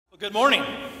Good morning.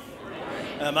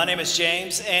 My name is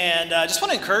James, and I just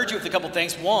want to encourage you with a couple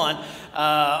things. One,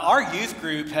 our youth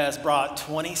group has brought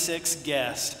 26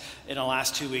 guests in the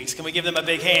last 2 weeks. Can we give them a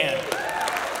big hand?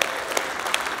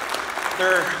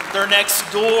 They're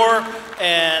next door,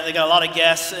 and they got a lot of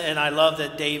guests, and I love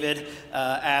that David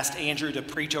asked Andrew to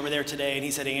preach over there today, and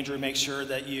he said, Andrew, make sure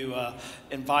that you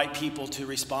invite people to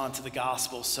respond to the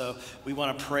gospel. So we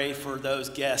want to pray for those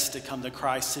guests to come to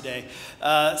Christ today.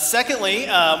 Secondly,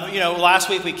 last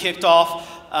week we kicked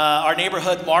off our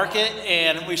neighborhood market,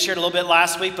 and we shared a little bit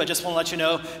last week, but just want to let you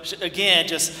know, again,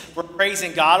 we're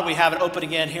praising God. We have it open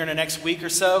again here in the next week or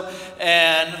so.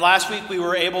 And last week we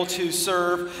were able to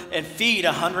serve and feed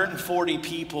 140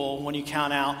 people when you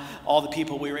count out all the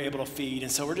people we were able to feed.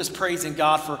 And so we're just praising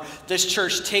God for this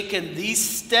church taking these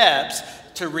steps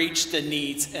to reach the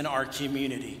needs in our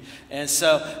community. And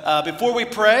so before we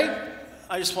pray,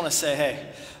 I just want to say, hey,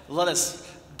 let us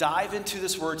dive into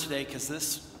this word today, because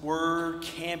this word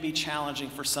can be challenging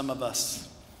for some of us.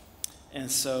 And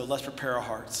so let's prepare our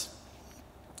hearts.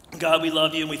 God, we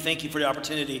love you and we thank you for the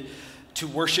opportunity to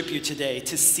worship you today,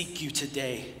 to seek you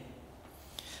today.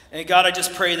 And God, I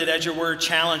just pray that as your word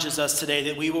challenges us today,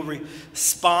 that we will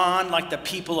respond like the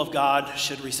people of God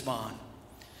should respond.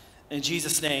 In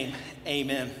Jesus' name,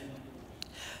 amen.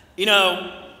 You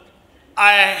know,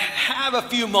 I have a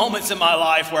few moments in my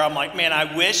life where I'm like, man,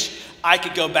 I wish I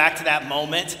could go back to that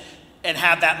moment and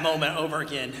have that moment over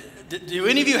again. Do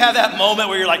any of you have that moment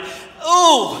where you're like,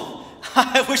 oh,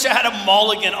 I wish I had a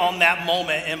mulligan on that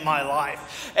moment in my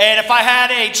life? And if I had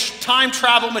a time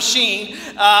travel machine,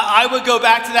 I would go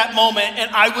back to that moment and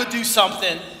I would do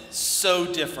something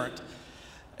so different.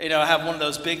 You know, I have one of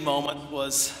those big moments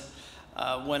was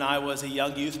when I was a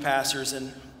young youth pastor,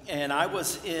 and I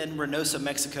was in Reynosa,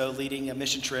 Mexico, leading a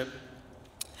mission trip.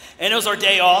 And it was our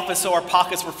day off, and so our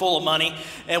pockets were full of money.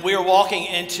 And we were walking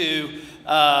into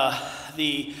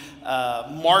the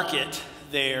market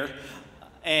there,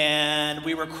 and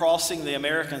we were crossing the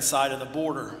American side of the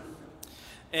border.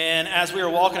 And as we were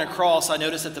walking across, I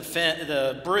noticed that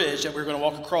the bridge that we were going to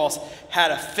walk across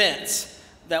had a fence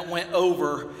that went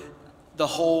over the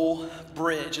whole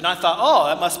bridge. And I thought, oh,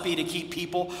 that must be to keep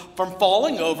people from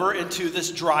falling over into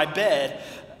this dry bed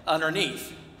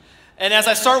underneath. And as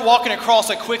I started walking across,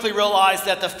 I quickly realized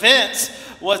that the fence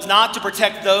was not to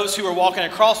protect those who were walking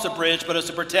across the bridge, but it was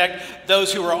to protect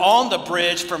those who were on the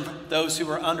bridge from those who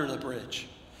were under the bridge.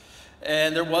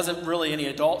 And there wasn't really any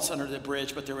adults under the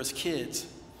bridge, but there was kids,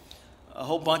 a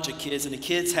whole bunch of kids. And the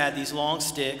kids had these long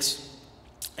sticks,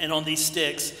 and on these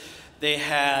sticks, they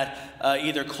had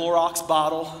either Clorox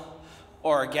bottle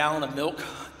or a gallon of milk,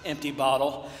 empty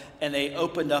bottle, and they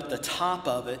opened up the top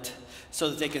of it so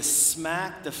that they could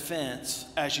smack the fence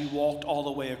as you walked all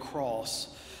the way across.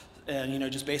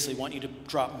 And, just basically want you to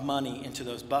drop money into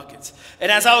those buckets.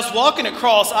 And as I was walking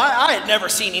across, I had never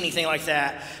seen anything like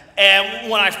that. And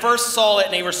when I first saw it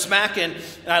and they were smacking,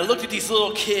 and I looked at these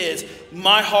little kids,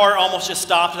 my heart almost just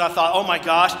stopped, and I thought, oh my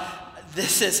gosh,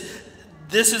 this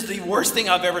is the worst thing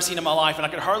I've ever seen in my life, and I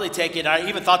could hardly take it. I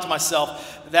even thought to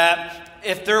myself that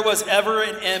if there was ever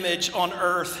an image on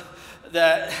earth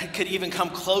that could even come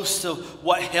close to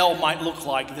what hell might look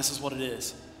like, this is what it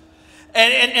is.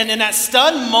 And in that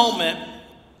stunned moment,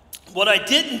 what I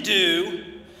didn't do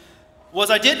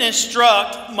was I didn't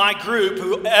instruct my group,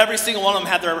 who every single one of them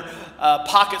had their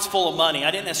pockets full of money.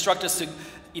 I didn't instruct us to,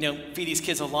 feed these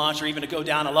kids a lunch or even to go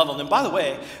down and love on them. By the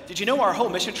way, did you know our whole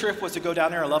mission trip was to go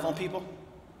down there and love on people?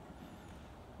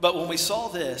 But when we saw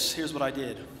this, here's what I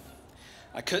did.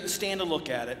 I couldn't stand to look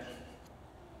at it.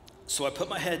 So I put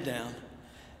my head down,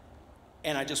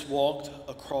 and I just walked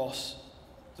across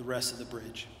the rest of the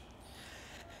bridge.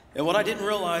 And what I didn't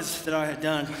realize that I had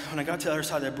done, when I got to the other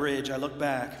side of the bridge, I looked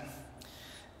back,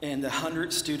 and the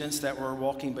 100 students that were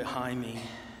walking behind me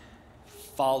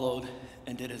followed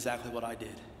and did exactly what I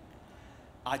did.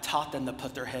 I taught them to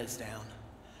put their heads down.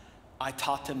 I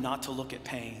taught them not to look at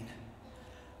pain.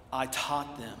 I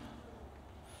taught them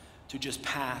to just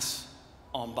pass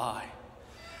on by.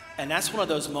 And that's one of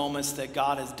those moments that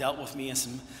God has dealt with me in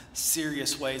some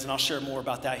serious ways, and I'll share more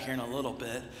about that here in a little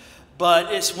bit.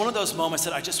 But it's one of those moments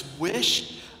that I just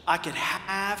wish I could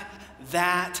have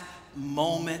that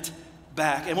moment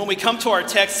back. And when we come to our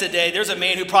text today, there's a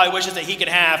man who probably wishes that he could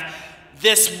have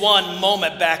this one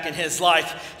moment back in his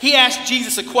life. He asked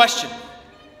Jesus a question,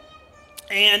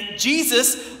 and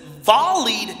Jesus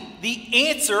volleyed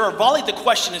the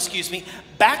question,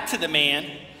 back to the man.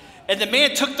 And the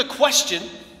man took the question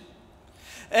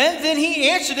And then he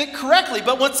answered it correctly.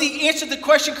 But once he answered the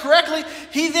question correctly,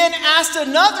 he then asked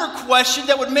another question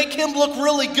that would make him look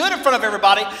really good in front of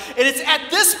everybody. And it's at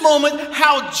this moment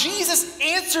how Jesus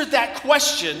answered that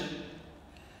question.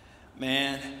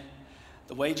 Man,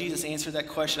 the way Jesus answered that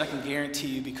question, I can guarantee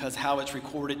you, because how it's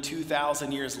recorded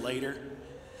 2,000 years later,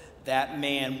 that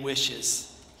man wishes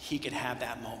he could have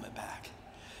that moment back.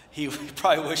 He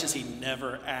probably wishes he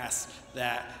never asked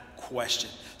that question.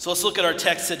 So let's look at our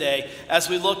text today. As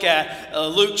we look at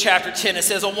Luke chapter 10, it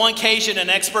says, on one occasion, an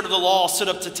expert of the law stood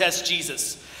up to test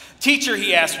Jesus. Teacher,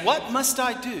 he asked, what must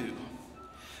I do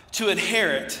to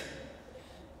inherit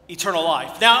eternal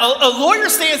life? Now, a lawyer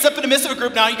stands up in the midst of a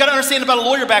group. Now, you got to understand about a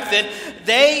lawyer back then.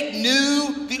 They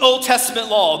knew the Old Testament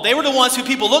law. They were the ones who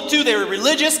people looked to. They were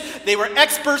religious. They were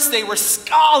experts. They were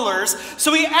scholars.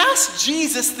 So he asked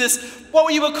Jesus this,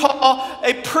 what you would call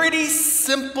a pretty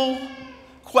simple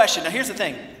question. Now, here's the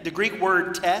thing. The Greek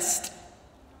word test,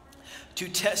 to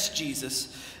test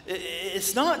Jesus,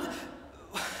 it's not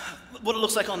what it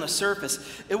looks like on the surface.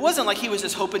 It wasn't like he was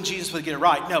just hoping Jesus would get it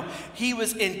right. No, he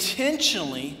was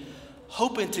intentionally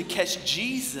hoping to catch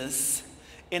Jesus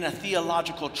in a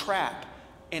theological trap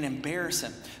and embarrass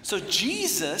him. So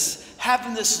Jesus,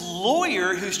 having this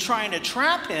lawyer who's trying to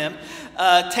trap him,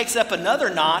 takes up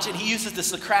another notch, and he uses the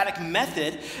Socratic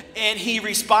method, and he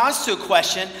responds to a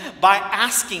question by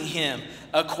asking him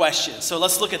a question. So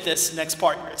let's look at this next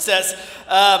part. It says,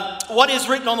 what is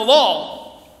written on the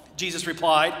law? Jesus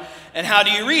replied, and how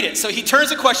do you read it? So he turns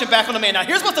the question back on the man. Now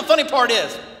here's what the funny part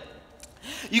is.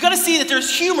 You got to see that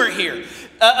there's humor here.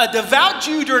 A devout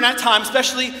Jew during that time,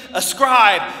 especially a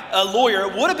scribe, a lawyer,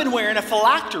 would have been wearing a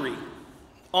phylactery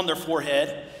on their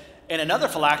forehead and another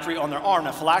phylactery on their arm.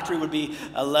 A phylactery would be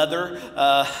a leather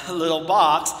little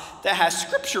box that has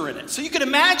scripture in it. So you could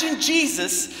imagine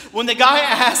Jesus, when the guy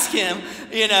asked him,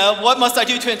 what must I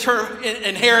do to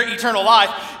inherit eternal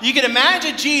life? You could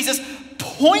imagine Jesus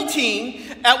pointing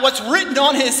at what's written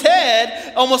on his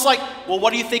head, almost like, well,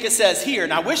 what do you think it says here?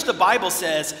 And I wish the Bible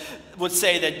would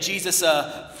say that Jesus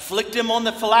flicked him on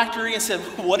the phylactery and said,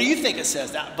 what do you think it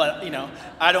says? But,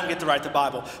 I don't get to write the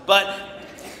Bible. But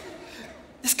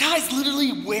this guy's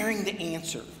literally wearing the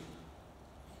answer.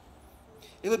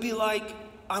 It would be like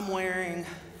I'm wearing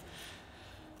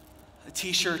a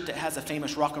t-shirt that has a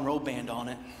famous rock and roll band on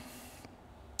it.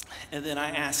 And then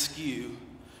I ask you,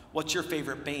 what's your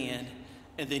favorite band?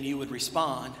 And then you would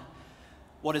respond,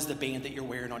 what is the band that you're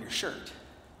wearing on your shirt?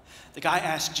 The guy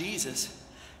asked Jesus,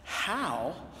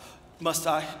 how must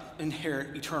I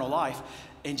inherit eternal life?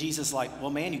 And Jesus is like, well,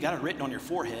 man, you got it written on your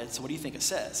forehead, so what do you think it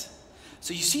says?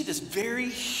 So you see this very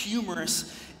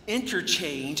humorous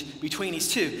interchange between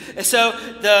these two. And so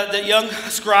the young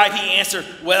scribe, he answered,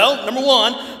 well, number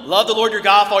one, love the Lord your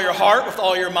God with all your heart, with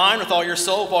all your mind, with all your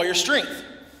soul, with all your strength.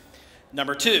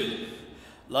 Number two,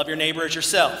 love your neighbor as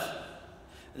yourself.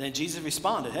 And then Jesus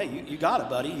responded, hey, you got it,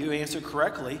 buddy. You answered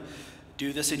correctly.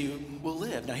 Do this and you will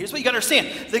live. Now, here's what you got to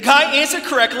understand. The guy answered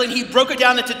correctly, and he broke it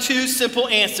down into two simple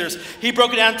answers. He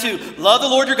broke it down to love the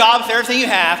Lord your God with everything you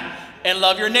have and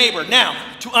love your neighbor. Now,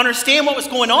 to understand what was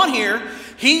going on here,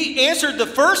 he answered the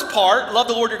first part, love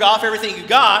the Lord your God with everything you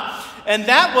got, and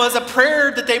that was a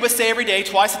prayer that they would say every day,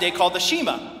 twice a day, called the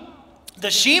Shema. The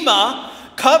Shema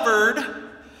covered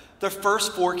the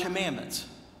first 4 commandments,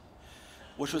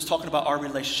 which was talking about our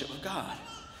relationship with God.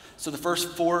 So the first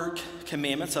 4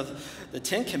 commandments of the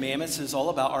 10 commandments is all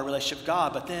about our relationship with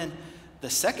God. But then the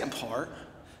second part,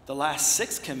 the last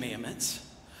 6 commandments,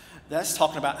 that's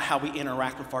talking about how we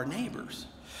interact with our neighbors.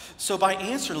 So by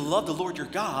answering love the Lord your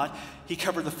God, he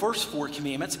covered the first 4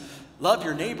 commandments. Love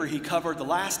your neighbor, he covered the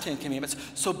last 10 commandments.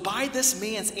 So by this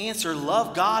man's answer,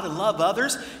 love God and love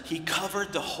others, he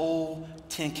covered the whole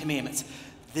 10 commandments.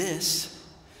 This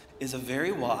is a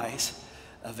very wise,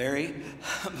 a very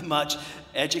much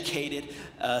educated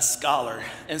scholar.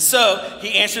 And so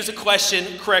he answers the question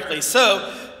correctly.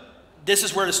 So this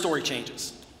is where the story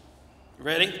changes. You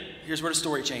ready? Here's where the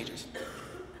story changes.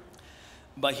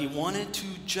 But he wanted to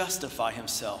justify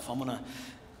himself. I'm going to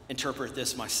interpret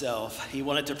this myself. He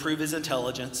wanted to prove his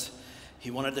intelligence.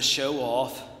 He wanted to show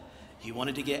off. He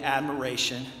wanted to get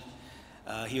admiration.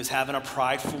 He was having a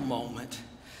prideful moment.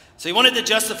 So he wanted to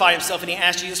justify himself, and he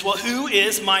asked Jesus, well, who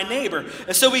is my neighbor?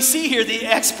 And so we see here the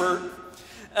expert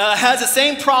has the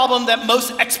same problem that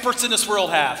most experts in this world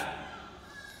have.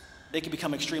 They can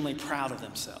become extremely proud of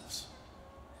themselves.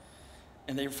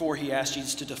 And therefore, he asked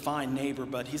Jesus to define neighbor,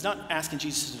 but he's not asking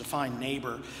Jesus to define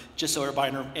neighbor just so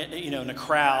everybody in the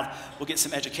crowd will get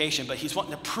some education, but he's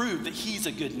wanting to prove that he's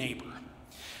a good neighbor.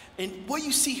 And what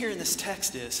you see here in this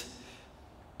text is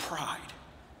pride.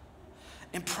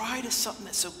 And pride is something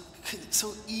that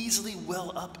so easily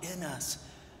well up in us,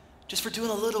 just for doing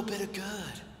a little bit of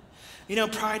good. You know,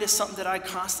 pride is something that I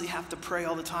constantly have to pray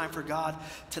all the time for God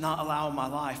to not allow in my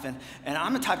life. And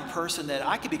I'm the type of person that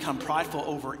I could become prideful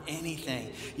over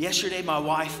anything. Yesterday, my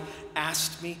wife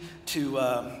asked me to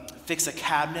fix a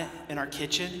cabinet in our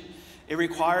kitchen. It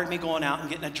required me going out and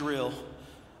getting a drill,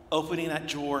 opening that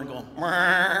drawer and going,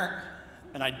 "Mrrr,"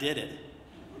 and I did it.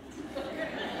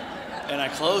 And I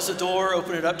closed the door,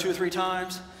 opened it up 2 or 3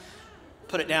 times,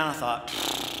 put it down. I thought,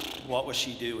 what would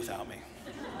she do without me?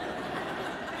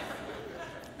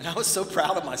 And I was so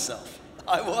proud of myself.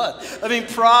 I was. I mean,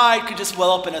 pride could just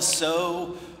well up in us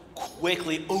so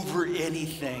quickly over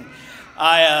anything.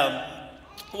 I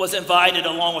was invited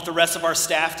along with the rest of our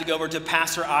staff to go over to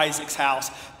Pastor Isaac's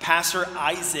house. Pastor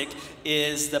Isaac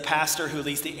is the pastor who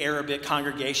leads the Arabic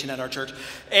congregation at our church.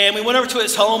 And we went over to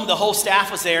his home. The whole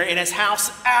staff was there. And his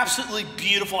house, absolutely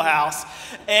beautiful house.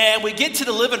 And we get to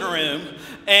the living room.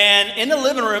 And in the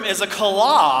living room is a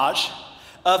collage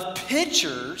of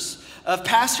pictures of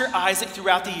Pastor Isaac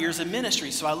throughout the years of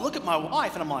ministry. So I look at my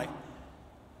wife and I'm like,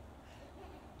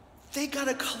 they got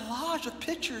a collage of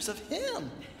pictures of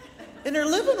him in their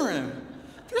living room.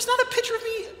 There's not a picture of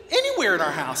me anywhere in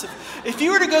our house. If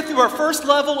you were to go through our first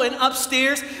level and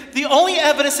upstairs, the only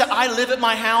evidence that I live at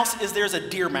my house is there's a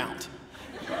deer mount.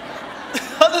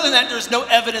 Other than that, there's no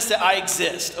evidence that I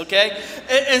exist, okay?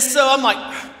 And so I'm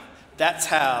like, that's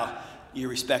how you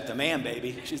respect a man,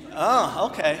 baby. She's,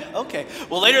 oh, okay.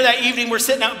 Well, later that evening, we're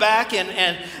sitting out back,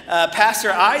 and Pastor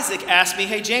Isaac asked me,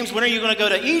 hey, James, when are you going to go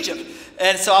to Egypt?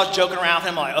 And so I was joking around with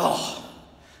him, like, oh,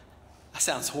 that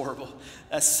sounds horrible.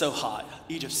 That's so hot.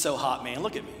 Egypt's so hot, man.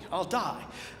 Look at me. I'll die.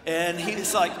 And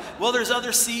he's like, well, there's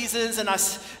other seasons. And I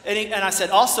said,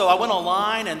 also, I went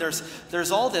online, and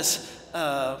there's all this,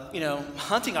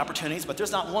 hunting opportunities, but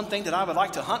there's not one thing that I would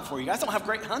like to hunt for. You guys don't have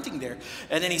great hunting there.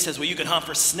 And then he says, well, you can hunt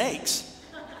for snakes.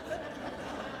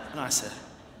 And I said,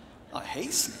 I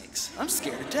hate snakes. I'm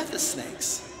scared to death of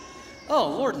snakes. Oh,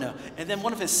 Lord, no. And then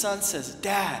one of his sons says,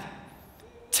 Dad,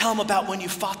 tell him about when you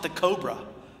fought the cobra.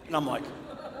 And I'm like,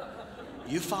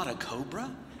 you fought a cobra?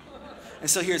 And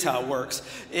so here's how it works.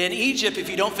 In Egypt, if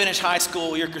you don't finish high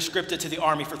school, you're conscripted to the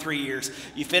army for 3 years.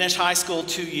 You finish high school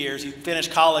 2 years. You finish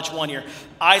college 1 year.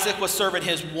 Isaac was serving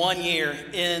his 1 year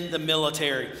in the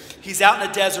military. He's out in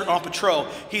the desert on patrol.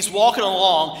 He's walking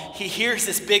along. He hears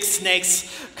this big snake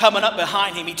coming up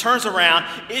behind him. He turns around.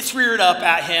 It's reared up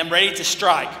at him, ready to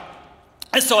strike.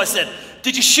 And so I said,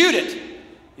 did you shoot it?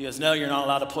 He goes, no, you're not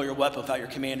allowed to pull your weapon without your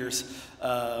commander's,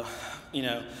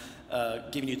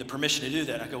 giving you the permission to do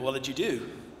that. I go, what did you do?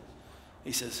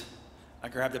 He says, I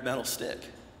grabbed a metal stick.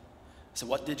 I said,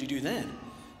 what did you do then?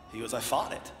 He goes, I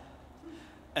fought it.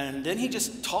 And then he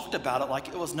just talked about it like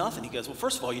it was nothing. He goes, well,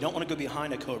 first of all, you don't want to go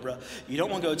behind a cobra. You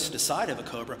don't want to go to the side of a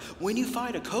cobra. When you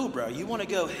fight a cobra, you want to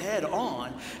go head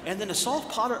on. And then the soft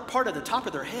part of the top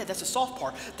of their head, that's the soft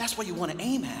part. That's what you want to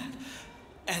aim at.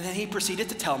 And then he proceeded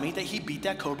to tell me that he beat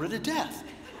that cobra to death.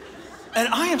 And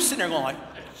I am sitting there going like,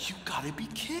 you gotta be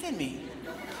kidding me.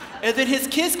 And then his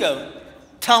kids go,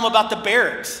 tell him about the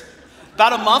barracks.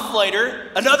 About a month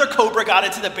later, another cobra got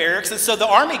into the barracks. And so the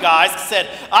army guys said,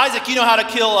 Isaac, you know how to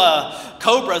kill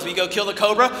cobras. We go kill the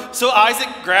cobra. So Isaac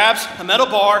grabs a metal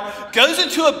bar, goes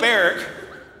into a barrack,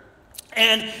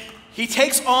 and he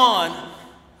takes on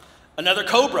another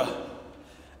cobra.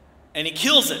 And he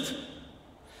kills it.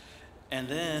 And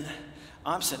then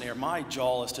I'm sitting there, my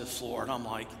jaw is to the floor, and I'm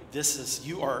like,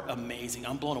 you are amazing.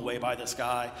 I'm blown away by this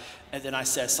guy. And then I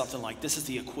said something like, this is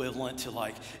the equivalent to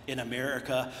like in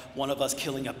America, one of us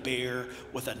killing a bear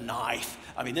with a knife.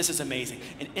 I mean, this is amazing.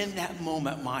 And in that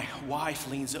moment, my wife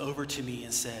leans over to me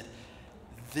and said,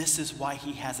 this is why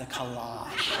he has a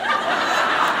collage.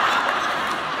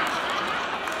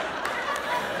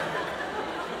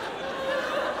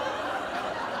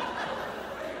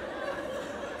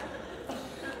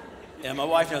 Yeah, my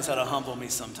wife knows how to humble me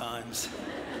sometimes.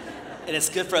 And it's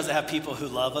good for us to have people who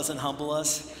love us and humble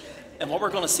us. And what we're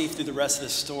going to see through the rest of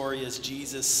this story is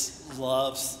Jesus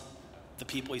loves the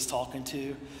people he's talking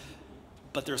to,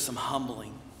 but there's some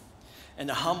humbling. And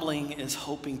the humbling is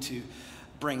hoping to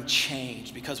bring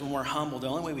change, because when we're humble, the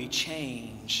only way we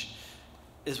change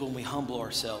is when we humble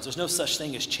ourselves. There's no such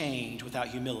thing as change without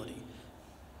humility.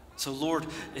 So Lord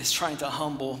is trying to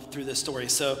humble through this story.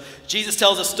 So Jesus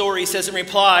tells a story. He says in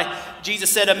reply,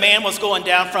 Jesus said, a man was going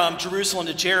down from Jerusalem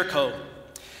to Jericho.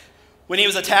 When he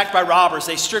was attacked by robbers,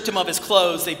 they stripped him of his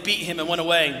clothes, they beat him and went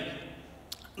away,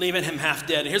 leaving him half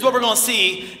dead. And here's what we're going to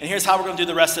see, and here's how we're going to do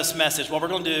the rest of this message. What we're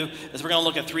going to do is we're going to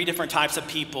look at 3 different types of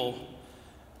people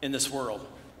in this world.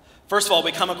 First of all,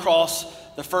 we come across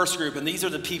the first group, and these are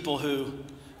the people who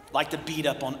like to beat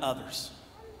up on others.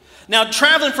 Now,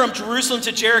 traveling from Jerusalem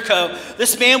to Jericho,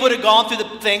 this man would have gone through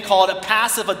the thing called a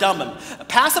passive adumim. A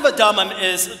passive adumim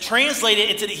is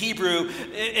translated into the Hebrew,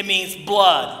 it means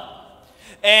blood.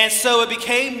 And so it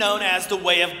became known as the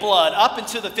way of blood. Up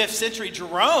until the 5th century,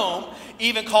 Jerome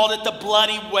even called it the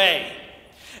bloody way.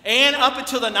 And up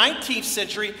until the 19th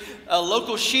century,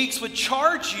 local sheiks would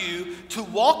charge you to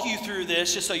walk you through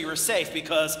this just so you were safe,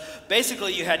 because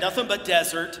basically you had nothing but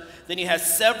desert, then you had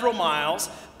several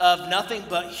miles of nothing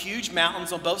but huge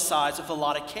mountains on both sides with a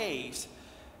lot of caves.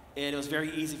 And it was very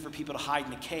easy for people to hide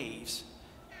in the caves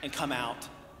and come out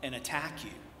and attack you.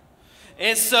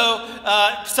 And so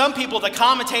some people, the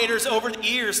commentators over the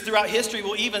years throughout history,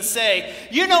 will even say,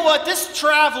 you know what, this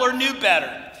traveler knew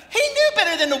better. He knew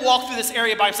better than to walk through this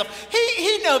area by himself.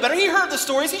 He knew better. He heard the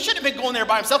stories. He shouldn't have been going there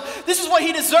by himself. This is what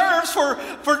he deserves for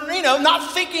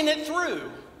not thinking it through.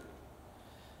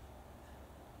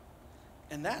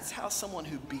 And that's how someone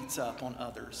who beats up on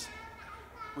others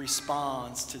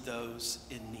responds to those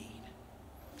in need.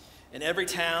 In every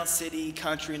town, city,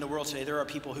 country in the world today, there are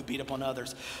people who beat up on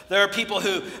others. There are people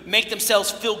who make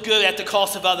themselves feel good at the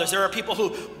cost of others. There are people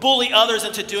who bully others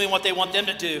into doing what they want them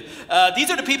to do. These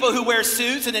are the people who wear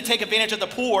suits and then take advantage of the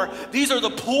poor. These are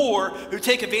the poor who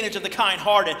take advantage of the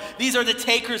kind-hearted. These are the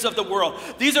takers of the world.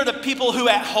 These are the people who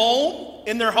at home,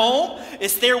 in their home,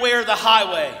 it's their way or the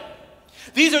highway.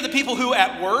 These are the people who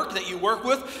at work, that you work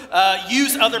with,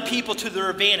 use other people to their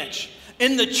advantage.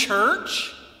 In the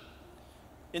church,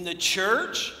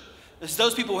 it's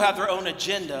those people who have their own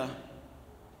agenda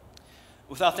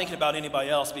without thinking about anybody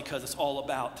else, because it's all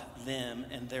about them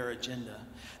and their agenda.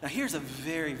 Now, here's a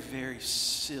very, very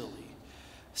silly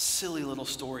little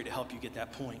story to help you get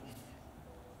that point.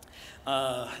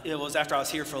 It was after I was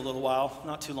here for a little while,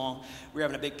 not too long. We were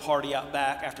having a big party out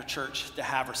back after church, the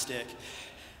Haverstick,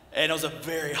 and it was a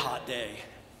very hot day.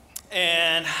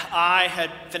 And I had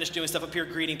finished doing stuff up here,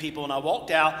 greeting people, and I walked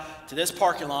out to this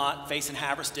parking lot facing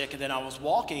Haverstick, and then I was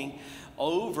walking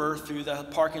over through the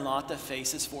parking lot that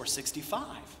faces 465.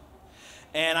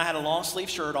 And I had a long sleeve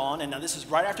shirt on, and now this is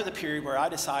right after the period where I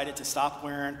decided to stop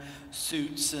wearing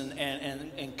suits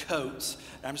and coats.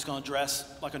 I'm just going to dress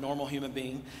like a normal human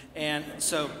being. And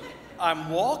so I'm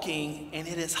walking, and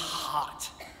it is hot.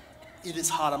 It is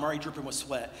hot. I'm already dripping with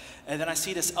sweat. And then I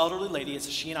see this elderly lady.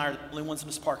 She and I are the only ones in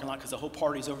this parking lot because the whole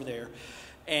party's over there.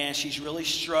 And she's really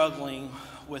struggling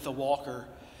with a walker,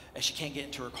 and she can't get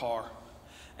into her car.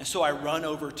 And so I run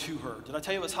over to her. Did I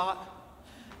tell you it was hot?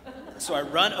 So I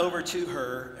run over to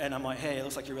her, and I'm like, hey, it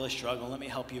looks like you're really struggling. Let me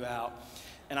help you out.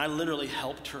 And I literally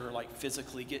helped her, like,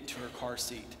 physically get into her car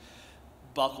seat,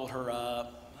 buckled her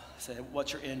up, said,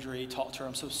 what's your injury? Talked to her,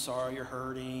 I'm so sorry you're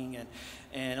hurting.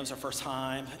 And it was her first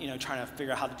time, trying to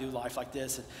figure out how to do life like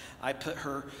this. And I put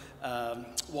her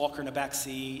walker in the back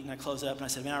seat, and I closed it up, and I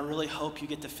said, man, I really hope you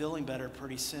get to feeling better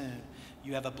pretty soon.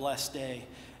 You have a blessed day.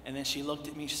 And then she looked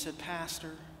at me, she said,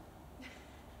 Pastor,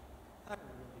 I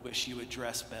wish you would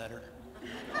dress better.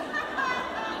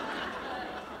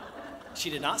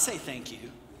 She did not say thank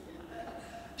you.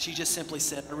 She just simply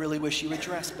said, I really wish you would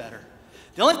dress better.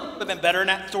 The only thing that would have been better in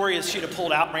that story is she'd have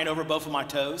pulled out and ran over both of my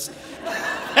toes.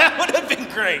 That would have been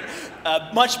great.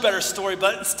 Much better story.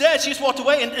 But instead, she just walked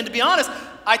away. And to be honest,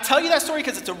 I tell you that story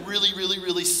because it's a really, really,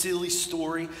 really silly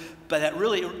story. But that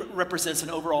really represents an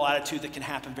overall attitude that can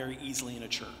happen very easily in a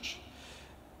church.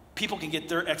 People can get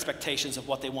their expectations of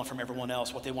what they want from everyone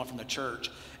else, what they want from the church.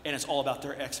 And it's all about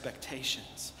their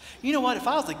expectations. You know what? If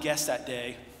I was a guest that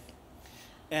day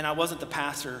and I wasn't the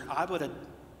pastor, I would have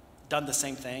done the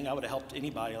same thing. I would have helped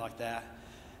anybody like that.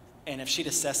 And if she'd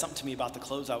have said something to me about the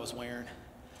clothes I was wearing,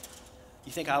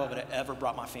 you think I would have ever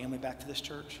brought my family back to this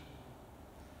church?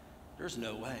 There's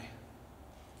no way.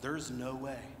 There's no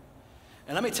way.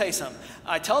 And let me tell you something.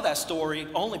 I tell that story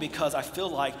only because I feel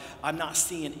like I'm not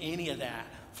seeing any of that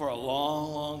for a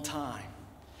long, long time.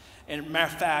 And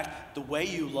matter of fact, the way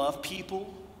you love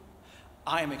people,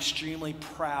 I am extremely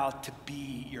proud to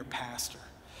be your pastor.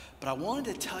 But I wanted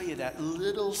to tell you that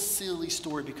little silly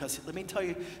story because, let me tell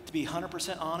you, to be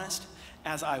 100% honest,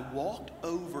 as I walked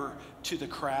over to the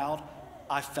crowd,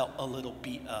 I felt a little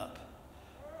beat up.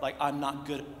 Like I'm not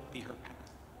good at being her pastor.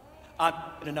 I'm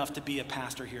good enough to be a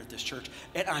pastor here at this church.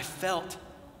 And I felt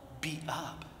beat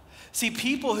up. See,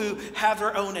 people who have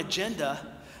their own agenda,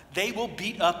 they will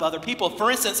beat up other people. For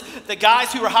instance, the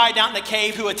guys who were hiding out in the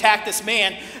cave who attacked this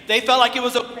man, they felt like it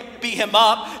was okay to beat him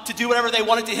up, to do whatever they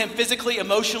wanted to him physically,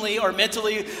 emotionally, or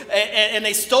mentally, and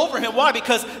they stole from him. Why?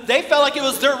 Because they felt like it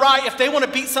was their right. If they want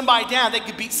to beat somebody down, they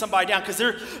could beat somebody down. Because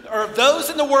there are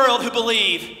those in the world who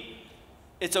believe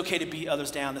it's okay to beat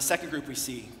others down. The second group we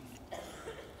see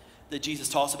that Jesus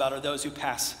talks about are those who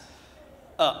pass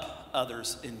up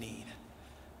others in need.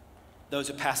 Those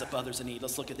who pass up others in need.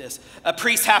 Let's look at this. A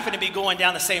priest happened to be going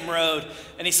down the same road,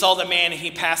 and he saw the man, and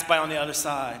he passed by on the other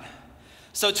side.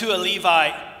 So to a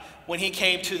Levite, when he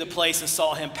came to the place and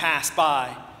saw him pass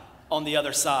by on the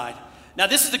other side. Now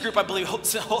this is the group I believe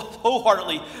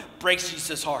wholeheartedly breaks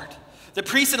Jesus' heart. The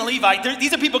priest and the Levite,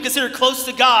 these are people considered close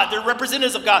to God. They're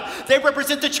representatives of God. They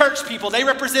represent the church people. They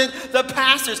represent the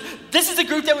pastors. This is the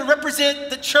group that would represent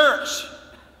the church.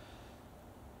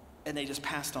 And they just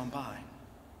passed on by.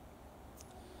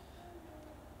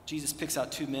 Jesus picks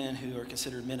out two men who are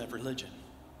considered men of religion,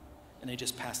 and they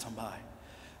just passed on by.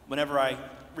 Whenever I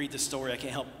read this story, I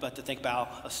can't help but to think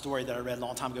about a story that I read a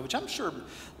long time ago, which I'm sure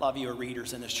a lot of you are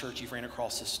readers in this church. You've ran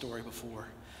across this story before.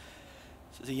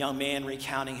 There's a young man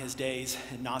recounting his days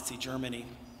in Nazi Germany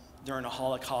during the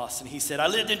Holocaust. And he said, I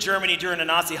lived in Germany during the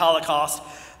Nazi Holocaust.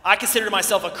 I considered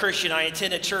myself a Christian. I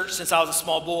attended church since I was a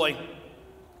small boy.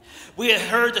 We had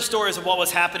heard the stories of what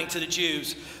was happening to the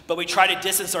Jews, but we tried to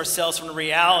distance ourselves from the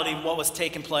reality of what was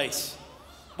taking place.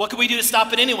 What could we do to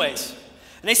stop it anyways?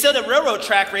 And they said the railroad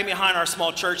track ran behind our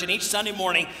small church, and each Sunday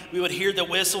morning we would hear the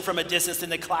whistle from a distance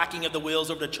and the clacking of the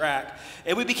wheels over the track.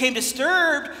 And we became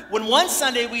disturbed when one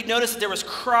Sunday we noticed that there was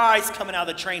cries coming out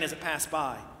of the train as it passed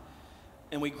by.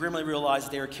 And we grimly realized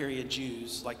that they were carrying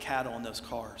Jews like cattle in those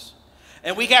cars.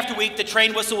 And week after week, the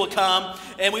train whistle would come,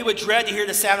 and we would dread to hear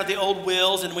the sound of the old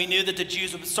wheels, and we knew that the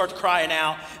Jews would start crying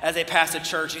out as they passed the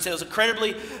church. He said it was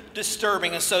incredibly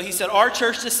disturbing, and so he said our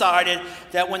church decided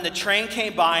that when the train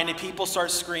came by and the people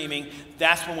started screaming,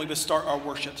 that's when we would start our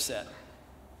worship set.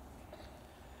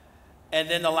 And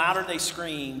then the louder they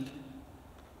screamed,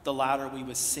 the louder we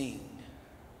would sing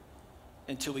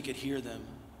until we could hear them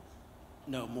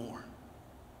no more.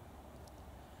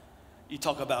 You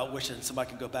talk about wishing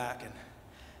somebody could go back and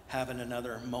having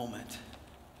another moment.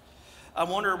 I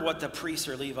wonder what the priest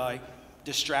or Levite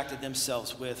distracted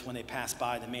themselves with when they passed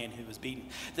by the man who was beaten.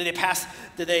 Did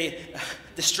they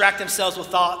distract themselves with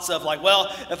thoughts of like,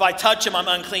 well, if I touch him, I'm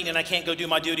unclean and I can't go do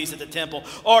my duties at the temple?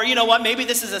 Or you know what, maybe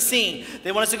this is a scene.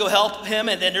 They want us to go help him,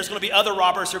 and then there's going to be other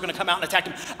robbers who are going to come out and attack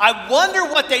him. I wonder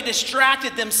what they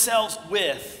distracted themselves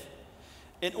with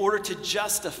in order to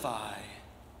justify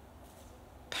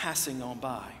passing on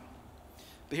by.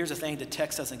 But here's the thing, the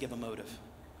text doesn't give a motive.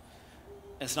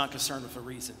 It's not concerned with a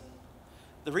reason.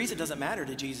 The reason doesn't matter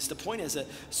to Jesus. The point is that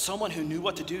someone who knew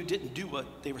what to do didn't do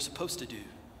what they were supposed to do.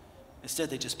 Instead,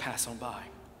 they just pass on by.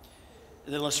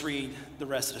 And then let's read the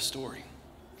rest of the story.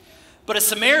 But a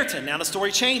Samaritan, now the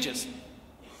story changes.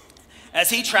 As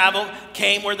he traveled,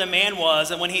 came where the man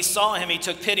was, and when he saw him, he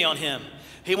took pity on him.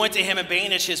 He went to him and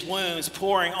bandaged his wounds,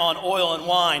 pouring on oil and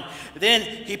wine. Then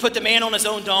he put the man on his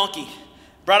own donkey,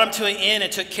 brought him to an inn,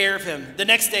 and took care of him. The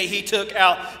next day he took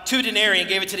out 2 denarii and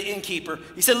gave it to the innkeeper.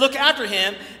 He said, look after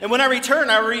him, and when I return,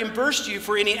 I will reimburse you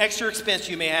for any extra expense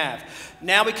you may have.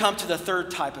 Now we come to the third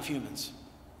type of humans,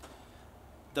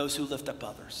 those who lift up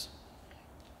others.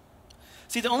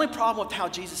 See, the only problem with how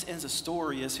Jesus ends the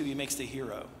story is who he makes the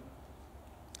hero.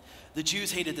 The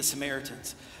Jews hated the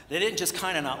Samaritans. They didn't just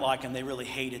kind of not like them, they really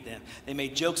hated them. They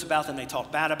made jokes about them, they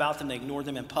talked bad about them, they ignored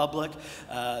them in public.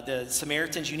 The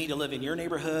Samaritans, you need to live in your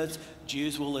neighborhoods.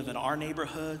 Jews will live in our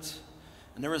neighborhoods.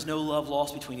 And there was no love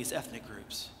lost between these ethnic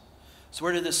groups. So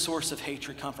where did this source of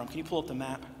hatred come from? Can you pull up the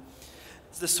map?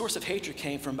 The source of hatred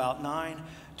came from about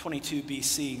 922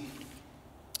 BC.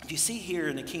 If you see here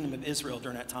in the kingdom of Israel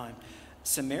during that time,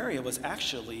 Samaria was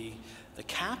actually the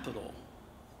capital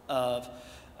of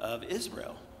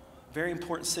Israel. Very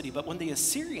important city. But when the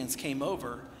Assyrians came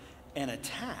over and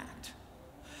attacked,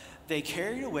 they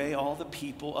carried away all the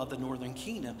people of the northern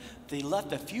kingdom. They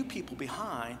left a few people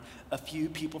behind, a few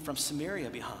people from Samaria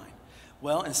behind.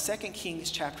 Well, in 2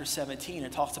 Kings chapter 17,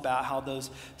 it talks about how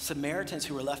those Samaritans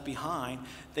who were left behind,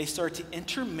 they started to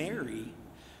intermarry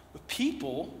with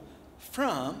people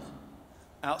from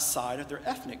outside of their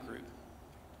ethnic group.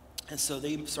 And so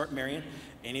they start marrying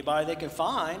anybody they can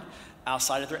find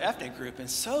outside of their ethnic group. And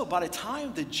so by the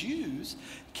time the Jews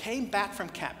came back from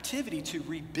captivity to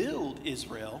rebuild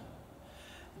Israel,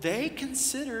 they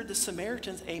considered the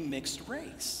Samaritans a mixed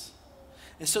race.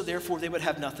 And so therefore they would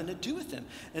have nothing to do with them.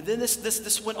 And then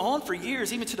this went on for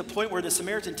years, even to the point where the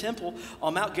Samaritan temple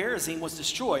on Mount Gerizim was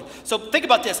destroyed. So think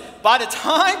about this. By the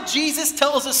time Jesus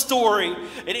tells a story,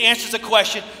 it answers the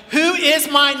question, who is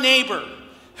my neighbor?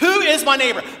 Who is my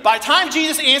neighbor? By the time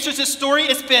Jesus answers this story,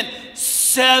 it's been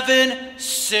 7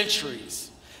 centuries,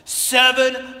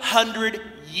 700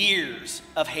 years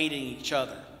of hating each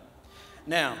other.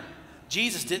 Now,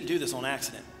 Jesus didn't do this on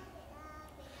accident.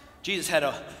 Jesus had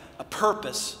a a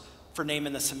purpose for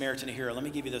naming the Samaritan a hero. Let me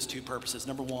give you those two purposes.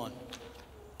 Number one,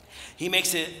 he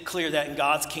makes it clear that in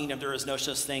God's kingdom there is no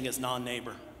such thing as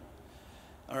non-neighbor.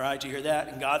 All right, do you hear that?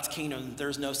 In God's kingdom,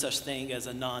 there's no such thing as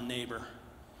a non-neighbor.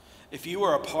 If you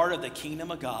are a part of the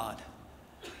kingdom of God,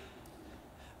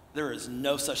 there is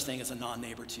no such thing as a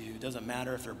non-neighbor to you. It doesn't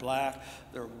matter if they're black,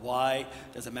 they're white,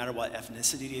 it doesn't matter what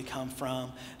ethnicity they come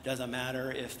from, it doesn't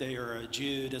matter if they are a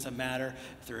Jew, it doesn't matter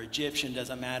if they're Egyptian, it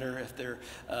doesn't matter if they're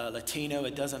Latino,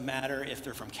 it doesn't matter if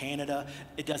they're from Canada,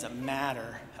 it doesn't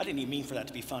matter. I didn't even mean for that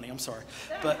to be funny, I'm sorry.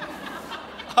 But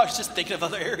I was just thinking of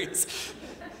other areas.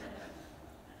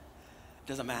 It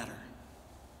doesn't matter.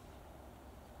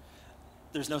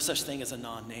 There's no such thing as a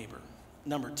non-neighbor.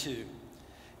 Number two,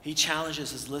 he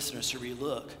challenges his listeners to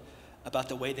relook about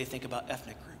the way they think about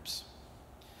ethnic groups.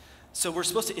 So we're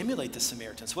supposed to emulate the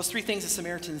Samaritans. What's three things the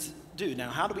Samaritans do?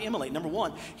 Now, how do we emulate? Number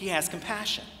one, he has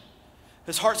compassion.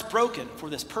 His heart's broken for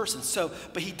this person.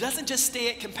 But he doesn't just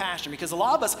stay at compassion, because a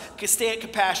lot of us can stay at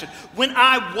compassion. When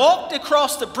I walked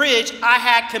across the bridge, I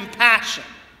had compassion.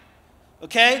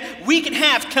 Okay? We can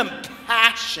have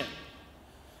compassion.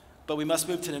 But we must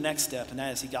move to the next step, and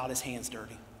that is he got his hands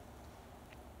dirty.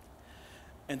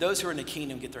 And those who are in the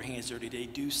kingdom get their hands dirty. They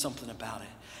do something about it.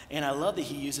 And I love that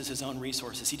he uses his own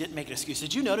resources. He didn't make an excuse.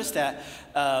 Did you notice that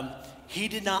he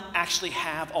did not actually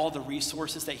have all the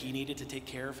resources that he needed to take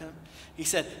care of him? He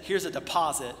said, here's a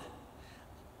deposit.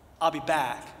 I'll be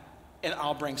back, and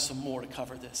I'll bring some more to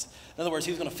cover this. In other words,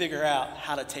 he was going to figure out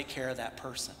how to take care of that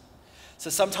person. So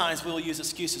sometimes we'll use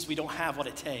excuses. We don't have what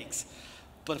it takes.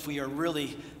 But if we are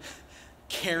really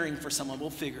caring for someone, we'll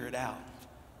figure it out.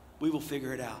 We will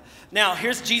figure it out. Now,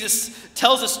 here's Jesus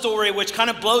tells a story which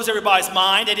kind of blows everybody's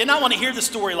mind. They did not want to hear the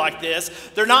story like this.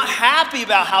 They're not happy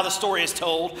about how the story is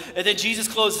told. And then Jesus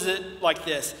closes it like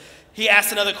this. He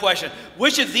asks another question.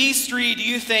 Which of these three do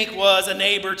you think was a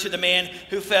neighbor to the man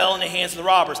who fell in the hands of the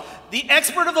robbers? The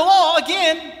expert of the law,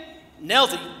 again,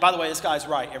 nails it. By the way, this guy's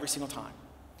right every single time.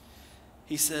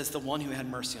 He says the one who had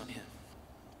mercy on him.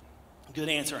 Good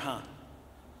answer, huh?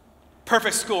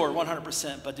 Perfect score,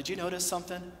 100%. But did you notice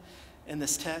something in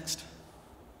this text?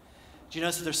 Did you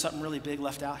notice that there's something really big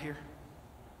left out here?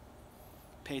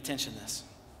 Pay attention to this.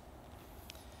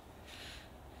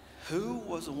 Who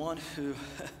was the one who,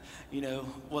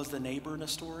 was the neighbor in the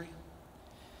story?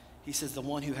 He says the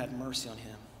one who had mercy on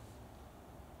him.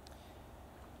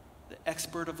 The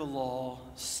expert of the law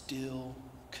still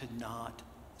could not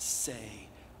say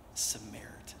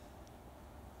Samaritan.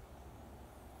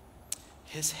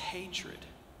 His hatred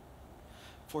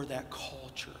for that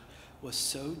culture was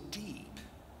so deep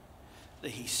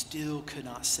that he still could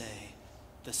not say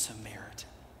the Samaritan.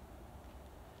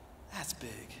 That's big.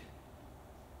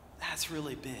 That's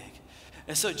really big.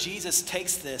 And so Jesus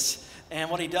takes this, and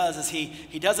what he does is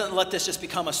he doesn't let this just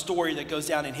become a story that goes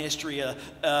down in history,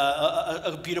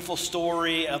 a beautiful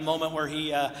story, a moment where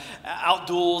he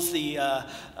outduels the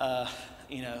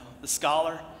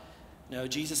scholar. No,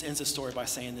 Jesus ends the story by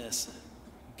saying this: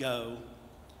 go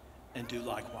and do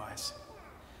likewise.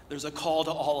 There's a call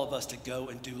to all of us to go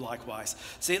and do likewise.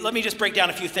 See, let me just break down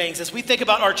a few things. As we think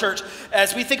about our church,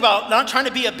 as we think about not trying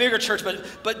to be a bigger church,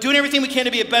 but doing everything we can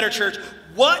to be a better church,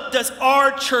 what does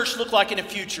our church look like in the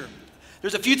future?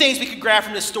 There's a few things we could grab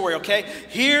from this story, okay?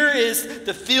 Here is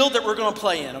the field that we're going to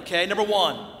play in, okay? Number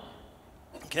one,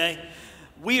 okay?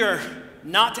 We are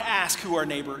not to ask who our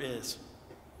neighbor is.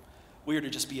 We are to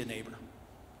just be a neighbor,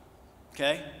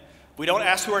 okay? We don't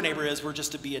ask who our neighbor is. We're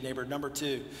just to be a neighbor. Number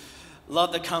two,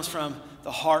 love that comes from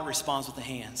the heart responds with the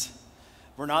hands.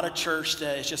 We're not a church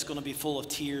that is just going to be full of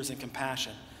tears and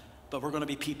compassion, but we're going to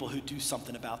be people who do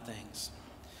something about things.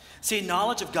 See,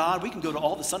 knowledge of God, we can go to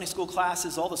all the Sunday school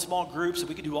classes, all the small groups, and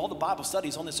we can do all the Bible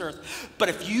studies on this earth. But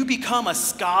if you become a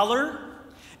scholar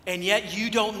and yet you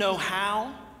don't know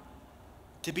how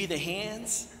to be the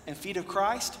hands and feet of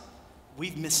Christ,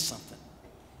 we've missed something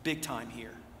big time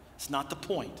here. It's not the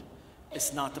point.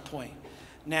 It's not the point.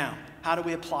 Now, how do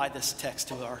we apply this text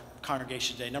to our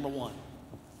congregation today? Number one,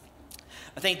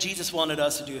 I think Jesus wanted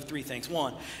us to do three things.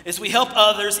 One is we help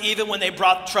others even when they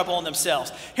brought trouble on themselves.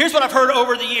 Here's what I've heard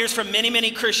over the years from many,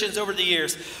 many Christians over the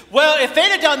years. Well, if they'd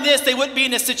have done this, they wouldn't be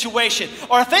in this situation.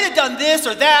 Or if they'd have done this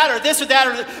or that or this or that,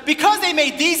 or because they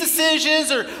made these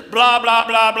decisions or blah, blah,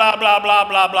 blah, blah, blah, blah,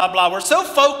 blah, blah, blah. We're so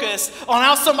focused on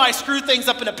how somebody screwed things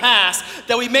up in the past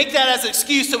that we make that as an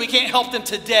excuse so we can't help them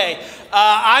today.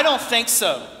 I don't think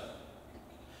so.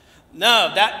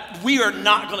 No, we are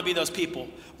not going to be those people.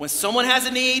 When someone has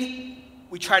a need,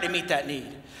 we try to meet that need.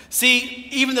 See,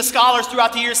 even the scholars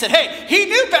throughout the years said, hey, he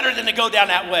knew better than to go down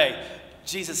that way.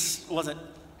 Jesus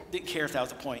didn't care if that was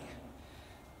the point.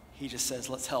 He just says,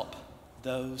 let's help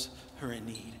those who are in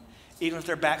need, even if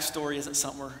their backstory isn't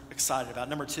something we're excited about.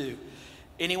 Number 2,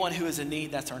 anyone who is in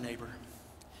need, that's our neighbor.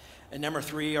 And number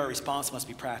 3, our response must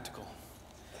be practical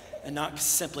and not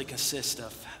simply consist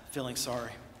of feeling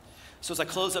sorry. So as I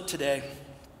close up today,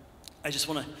 I just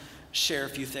want to share a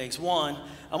few things. One,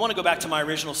 I want to go back to my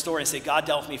original story and say God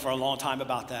dealt with me for a long time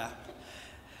about that.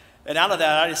 And out of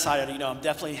that, I decided,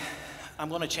 I'm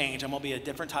going to change. I'm going to be a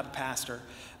different type of pastor.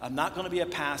 I'm not going to be a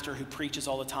pastor who preaches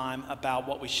all the time about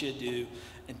what we should do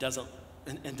and doesn't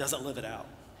live it out.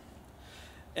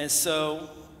 And so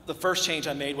the first change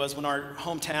I made was when our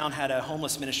hometown had a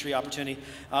homeless ministry opportunity,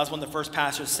 I was one of the first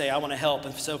pastors to say, I want to help.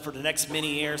 And so for the next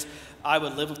many years, I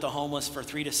would live with the homeless for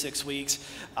 3 to 6 weeks.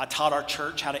 I taught our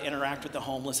church how to interact with the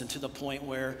homeless, and to the point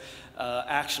where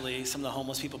actually some of the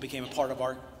homeless people became a part of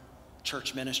our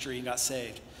church ministry and got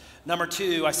saved. Number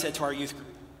 2, I said to our youth group,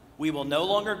 we will no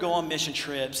longer go on mission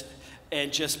trips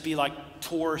and just be like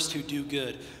tourists who do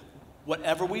good.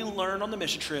 Whatever we learn on the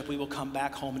mission trip, we will come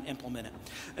back home and implement it.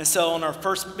 And so on our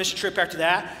first mission trip after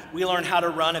that, we learned how to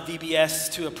run a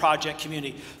VBS to a project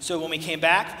community. So when we came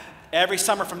back, every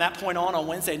summer from that point on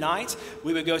Wednesday nights,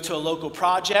 we would go to a local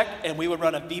project and we would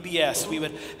run a VBS. We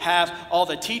would have all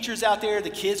the teachers out there, the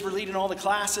kids were leading all the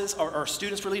classes, or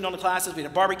students were leading all the classes. We'd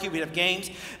have barbecue, we'd have games,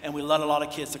 and we led a lot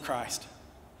of kids to Christ.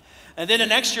 And then the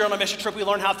next year on a mission trip, we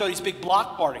learned how to throw these big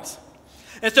block parties.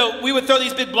 And so we would throw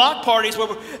these big block parties where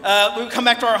we would come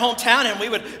back to our hometown and we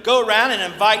would go around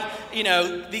and invite,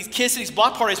 these kids to these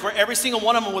block parties where every single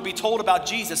one of them would be told about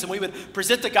Jesus. And we would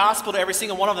present the gospel to every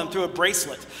single one of them through a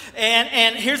bracelet.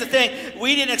 And here's the thing.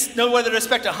 We didn't know whether to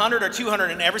expect 100 or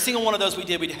 200. And every single one of those we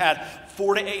did, we had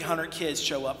 400 to 800 kids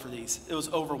show up for these. It was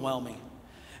overwhelming.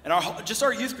 And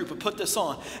our youth group would put this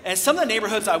on. And some of the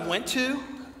neighborhoods I went to,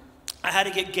 I had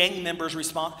to get gang members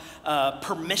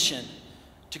permission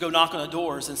to go knock on the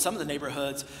doors. In some of the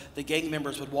neighborhoods, the gang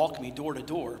members would walk me door to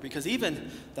door, because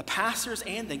even the pastors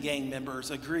and the gang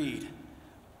members agreed,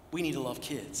 we need to love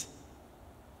kids.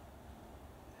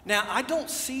 Now, I don't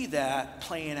see that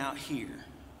playing out here.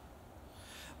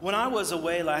 When I was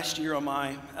away last year on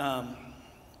my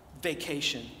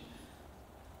vacation,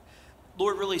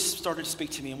 Lord really started to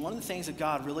speak to me. And one of the things that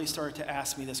God really started to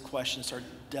ask me this question, started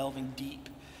delving deep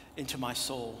into my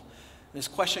soul. And this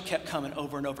question kept coming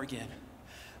over and over again.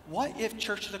 What if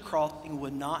Church of the Crossing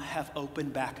would not have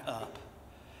opened back up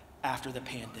after the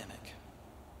pandemic?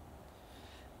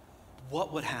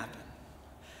 What would happen?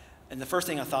 And the first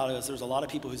thing I thought was there's a lot of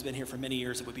people who's been here for many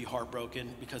years that would be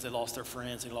heartbroken because they lost their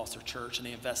friends, they lost their church, and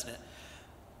they invested in it.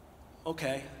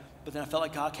 Okay, but then I felt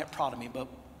like God kept prodding me, but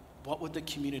what would the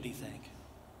community think?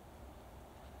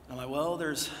 And I'm like, well,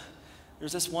 there's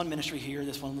this one ministry here,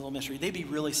 this one little ministry. They'd be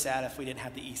really sad if we didn't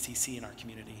have the ECC in our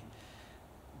community.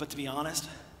 But to be honest,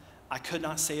 I could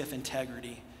not say with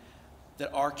integrity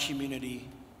that our community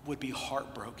would be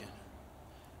heartbroken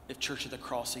if Church of the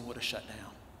Crossing would have shut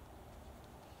down.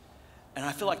 And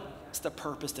I feel like that's the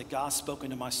purpose that God's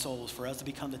spoken to my soul, is for us to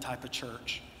become the type of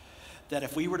church that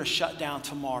if we were to shut down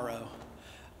tomorrow,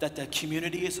 that the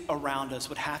communities around us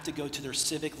would have to go to their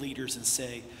civic leaders and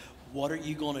say, what are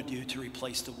you going to do to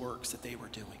replace the works that they were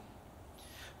doing?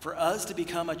 For us to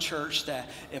become a church that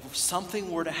if something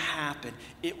were to happen,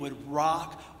 it would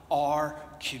rock our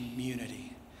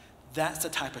community. That's the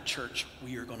type of church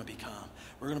we are going to become.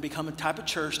 We're going to become a type of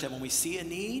church that when we see a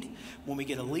need, when we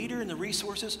get a leader and the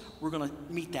resources, we're going to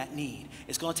meet that need.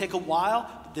 It's going to take a while,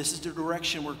 but this is the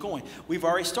direction we're going. We've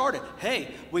already started.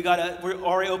 Hey, we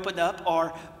already opened up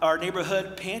our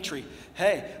neighborhood pantry.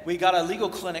 Hey, we got a legal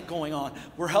clinic going on.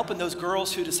 We're helping those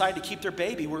girls who decide to keep their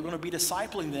baby. We're going to be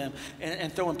discipling them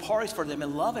and throwing parties for them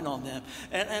and loving on them.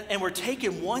 And we're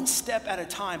taking one step at a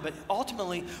time, but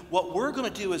ultimately what we're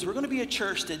going to do is we're going to be a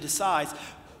church that decides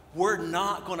we're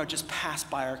not going to just pass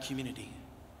by our community,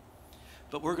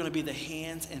 but we're going to be the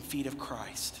hands and feet of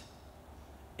Christ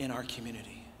in our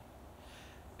community.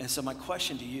 And so my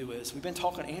question to you is,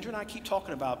 Andrew and I keep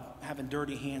talking about having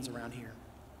dirty hands around here.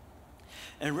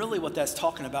 And really what that's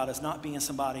talking about is not being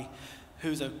somebody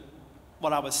who's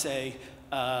what I would say,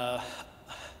 a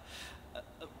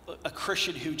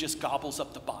Christian who just gobbles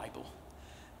up the Bible.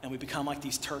 And we become like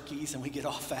these turkeys and we get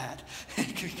all fat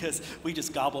because we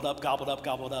just gobbled up,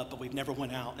 but we've never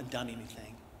went out and done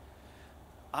anything.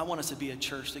 I want us to be a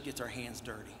church that gets our hands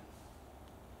dirty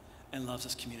and loves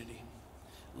this community,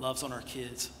 loves on our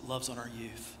kids, loves on our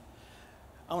youth.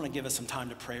 I want to give us some time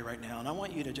to pray right now, and I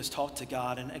want you to just talk to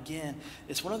God. And again,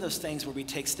 it's one of those things where we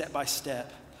take step by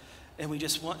step, and we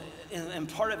just want, and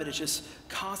part of it is just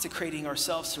consecrating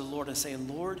ourselves to the Lord and saying,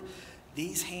 Lord,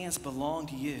 these hands belong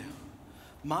to you.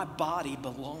 My body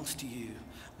belongs to you.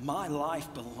 My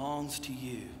life belongs to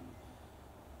you.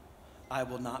 I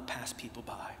will not pass people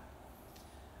by.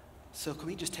 So can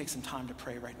we just take some time to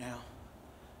pray right now?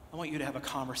 I want you to have a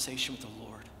conversation with the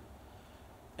Lord.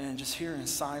 And just here in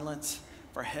silence,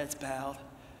 with our heads bowed,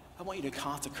 I want you to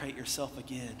consecrate yourself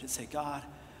again to say, God,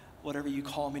 whatever you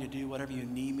call me to do, whatever you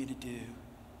need me to do,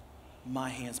 my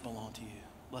hands belong to you.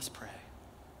 Let's pray.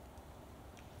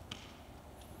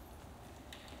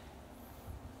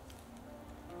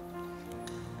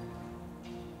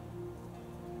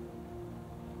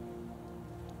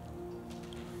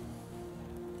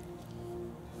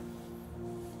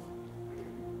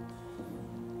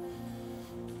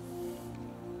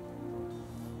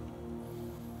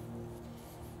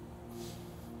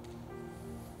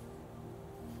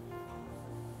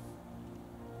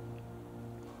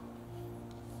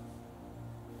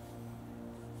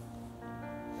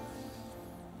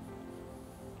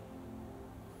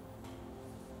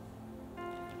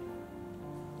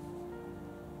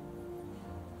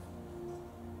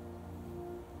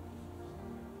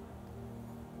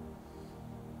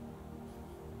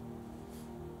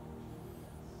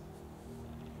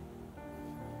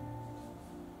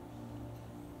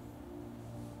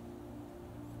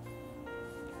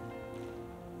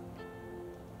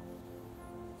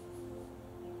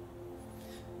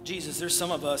 Jesus, there's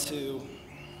some of us who,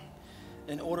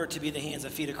 in order to be the hands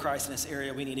and feet of Christ in this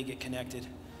area, we need to get connected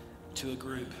to a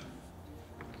group.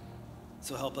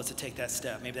 So help us to take that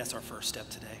step. Maybe that's our first step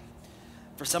today.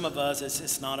 For some of us,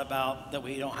 it's not about that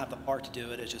we don't have the heart to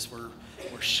do it. It's just we're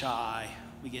shy.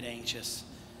 We get anxious.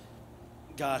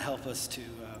 God, help us to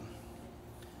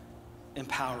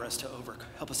empower us to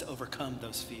help us to overcome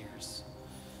those fears.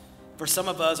 For some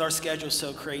of us, our schedule's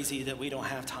so crazy that we don't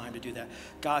have time to do that.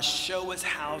 God, show us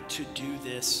how to do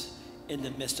this in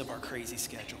the midst of our crazy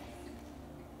schedule.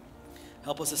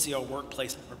 Help us to see our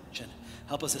workplace as our mission.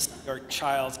 Help us to see our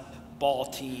child's ball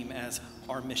team as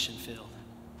our mission field.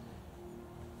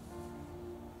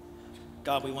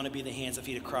 God, we want to be the hands and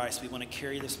feet of Christ. We want to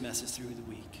carry this message through the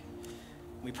week.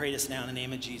 We pray this now in the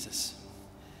name of Jesus.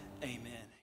 Amen.